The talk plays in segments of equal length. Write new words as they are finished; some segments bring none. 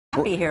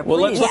Happy here, well,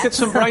 let's please. look at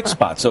some bright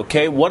spots,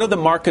 okay? What are the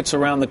markets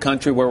around the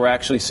country where we're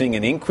actually seeing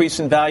an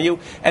increase in value,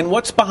 and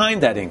what's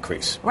behind that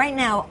increase? Right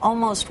now,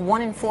 almost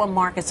 1 in 4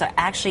 markets are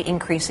actually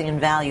increasing in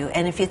value.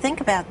 And if you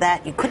think about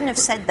that, you couldn't have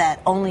said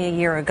that only a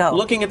year ago.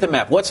 Looking at the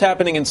map, what's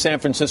happening in San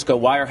Francisco?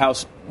 Why are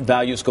house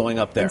values going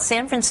up there? In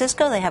San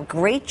Francisco, they have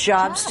great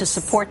jobs to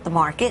support the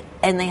market,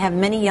 and they have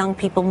many young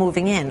people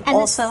moving in. And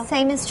also, the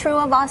same is true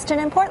of Austin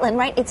and Portland,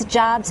 right? It's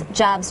jobs,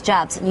 jobs,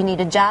 jobs. You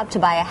need a job to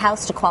buy a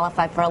house to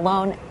qualify for a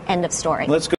loan. End of story. Let's go.